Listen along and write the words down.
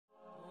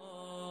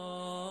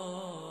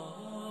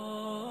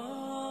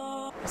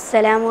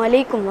Assalamu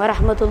alaikum wa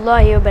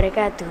rahmatullahi wa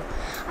barakatuh.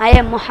 I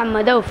am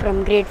Mohammad Awf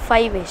from grade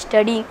 5A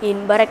studying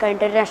in Baraka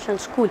International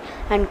School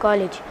and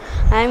College.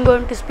 I am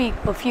going to speak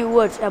a few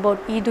words about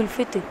Eid-Ul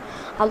Fithr.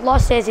 Allah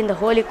says in the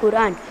Holy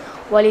Quran,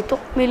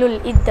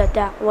 وَلِتُكْمِلُوا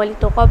الْإِدَّةَ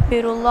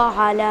وَلِتُكَبِّرُوا اللَّهَ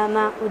عَلَى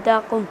مَا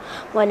هَدَاكُمْ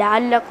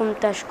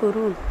وَلَعَلَّكُمْ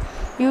تَشْكُرُونَ.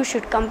 You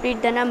should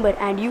complete the number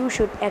and you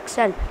should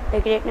excel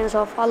the greatness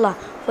of Allah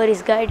for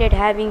His guided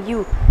having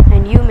you,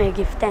 and you may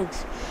give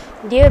thanks.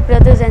 Dear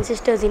brothers and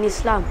sisters in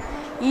Islam,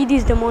 Eid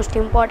is the most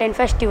important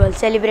festival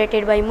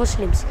celebrated by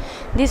Muslims.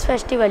 This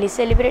festival is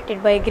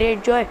celebrated by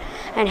great joy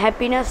and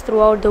happiness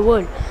throughout the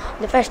world.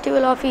 The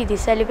festival of Eid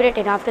is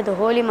celebrated after the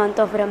holy month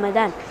of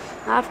Ramadan.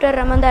 After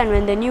Ramadan,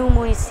 when the new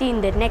moon is seen,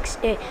 the next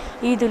day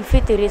Eid-Ul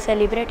Fithr is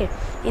celebrated.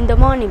 In the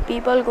morning,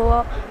 people go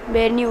up,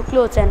 wear new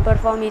clothes and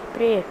perform Eid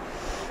prayer.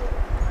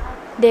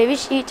 They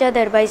wish each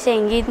other by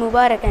saying Eid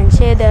Mubarak and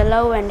share their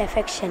love and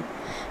affection.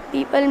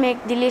 People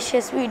make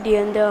delicious sweet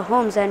in their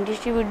homes and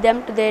distribute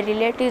them to their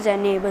relatives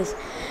and neighbors.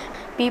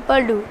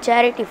 People do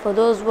charity for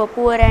those who are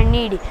poor and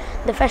needy.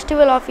 The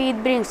festival of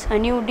Eid brings a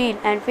new deal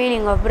and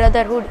feeling of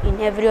brotherhood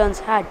in everyone's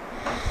heart.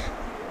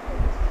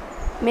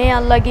 May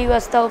Allah give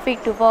us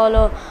tawfiq to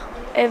follow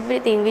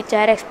everything which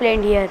I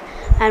explained here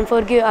and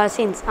forgive our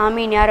sins.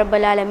 Ameen Ya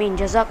Rabbal Alameen.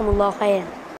 Jazakumullahu khairan.